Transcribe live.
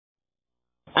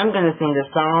I'm gonna sing the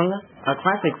song, a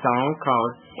classic song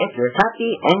called If You're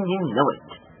Happy and You Know It.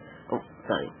 Oh,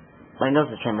 sorry. My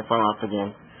nose is trying to fall off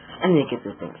again. I need to get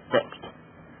this thing fixed.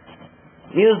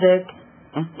 Music.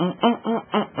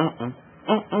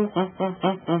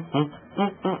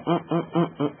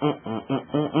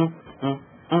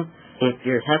 If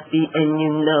you're happy and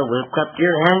you know it, clap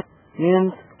your hands.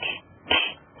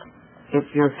 If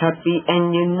you're happy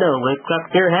and you know it,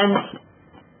 clap your hands.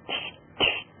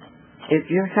 If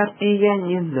you're happy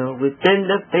and you know it, then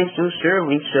the face will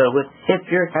surely show it. If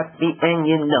you're happy and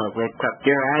you know it, clap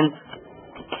your hands.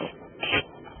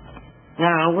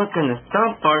 Now we're gonna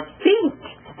stomp our feet.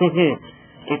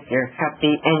 If you're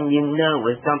happy and you know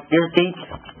it, stomp your feet.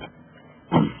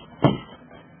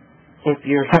 If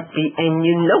you're happy and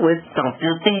you know it, stomp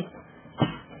your feet.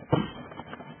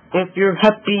 If you're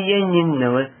happy and you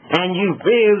know it, and you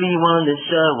really want to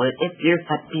show it, if you're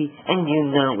happy and you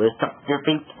know it, stomp your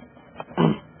feet.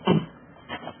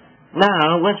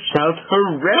 Now let's shout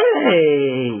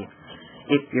hooray!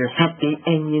 If you're happy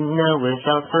and you know it,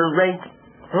 shout hooray!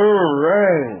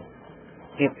 Hooray!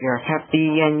 If you're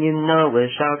happy and you know it,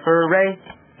 shout hooray!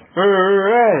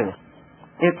 Hooray!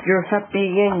 If you're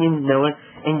happy and you know it,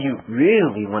 and you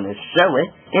really want to show it,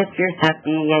 if you're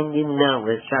happy and you know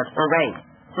it, shout hooray!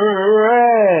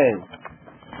 Hooray!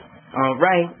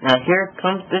 Alright, now here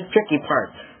comes the tricky part,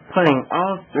 putting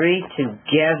all three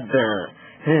together.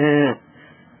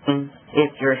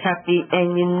 If you're happy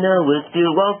and you know it, do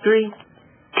all three.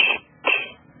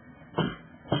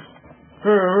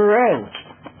 Hooray!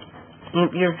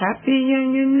 If you're happy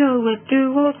and you know it,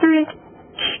 do all three.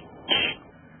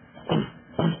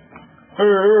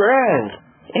 Hooray!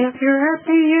 If you're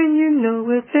happy and you know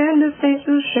it, then the face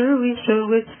will surely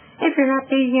show it. If you're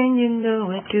happy and you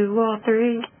know it, do all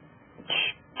three.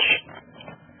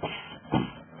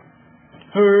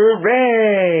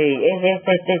 Hooray!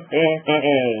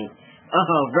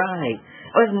 Alright.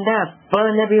 Wasn't that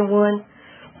fun, everyone?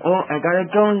 Oh, I gotta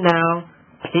go now.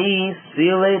 Peace. See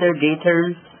you later,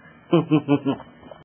 gators.